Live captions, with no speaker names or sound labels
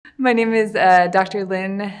My name is Dr.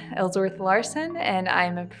 Lynne Larsen, and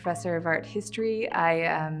I'm a professor of art history.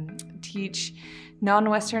 I teach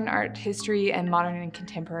non-Western art history and modern and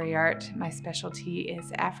contemporary art. My specialty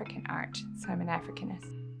is African art, so I'm an Africanist.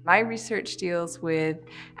 My research deals with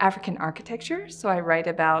African architecture, so I write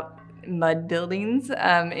about mud buildings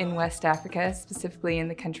in West Africa, specifically in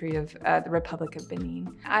the country of the Republic of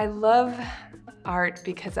Benin. I love art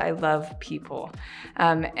because I love people.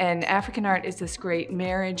 And African art is this great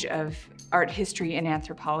marriage of art history and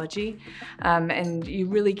anthropology. And you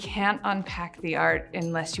really can't unpack the art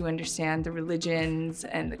unless you understand the religions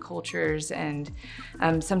and the cultures and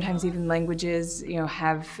sometimes even languages,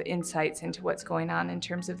 have insights into what's going on in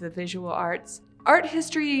terms of the visual arts. Art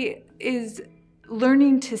history is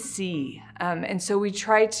learning to see, and so we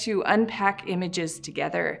try to unpack images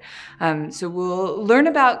together. So we'll learn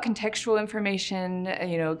about contextual information,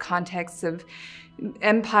 contexts of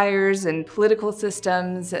empires and political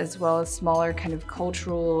systems, as well as smaller kind of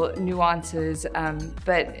cultural nuances.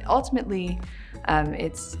 But ultimately,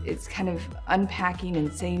 it's kind of unpacking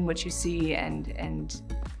and saying what you see and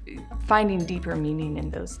finding deeper meaning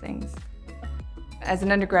in those things. As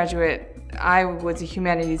an undergraduate, I was a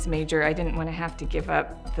humanities major. I didn't want to have to give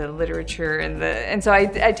up the literature and so I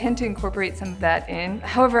tend to incorporate some of that in.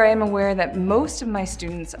 However, I am aware that most of my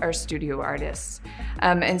students are studio artists.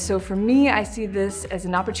 And so for me, I see this as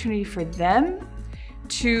an opportunity for them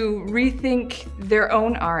to rethink their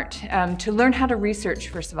own art, to learn how to research,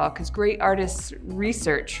 first of all, because great artists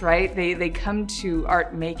research, right? They come to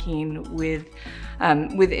art making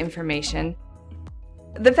with information.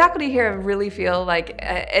 The faculty here really feel like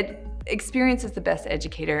experience is the best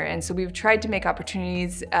educator, and so we've tried to make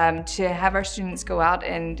opportunities to have our students go out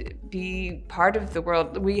and be part of the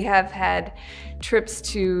world. We have had trips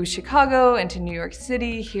to Chicago and to New York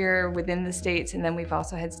City here within the States, and then we've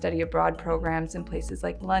also had study abroad programs in places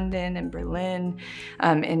like London and Berlin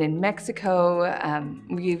and in Mexico.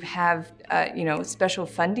 We have special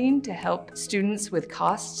funding to help students with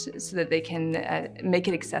costs so that they can make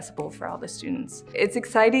it accessible for all the students. It's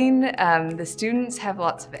exciting. The students have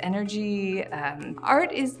lots of energy.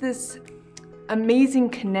 Art is this amazing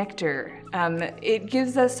connector. It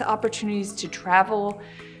gives us opportunities to travel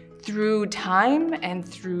through time and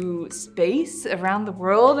through space around the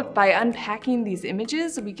world. By unpacking these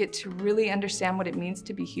images, we get to really understand what it means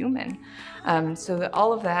to be human. So that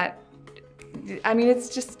all of that, it's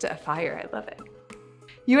just a fire. I love it.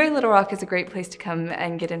 UA Little Rock is a great place to come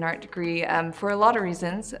and get an art degree for a lot of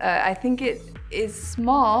reasons. I think it is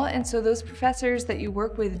small, and so those professors that you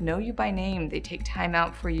work with know you by name. They take time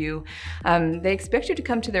out for you. They expect you to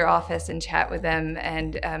come to their office and chat with them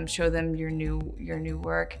and show them your new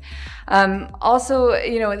work. Also,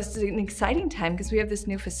 this is an exciting time because we have this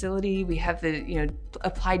new facility. We have the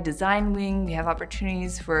applied design wing. We have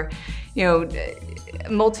opportunities for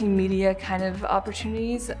multimedia kind of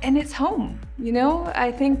opportunities, and it's home.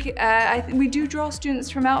 I think we do draw students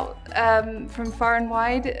from far and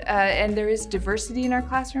wide, and there is diversity in our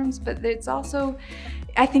classrooms, but it's also,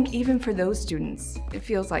 I think even for those students, it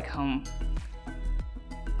feels like home.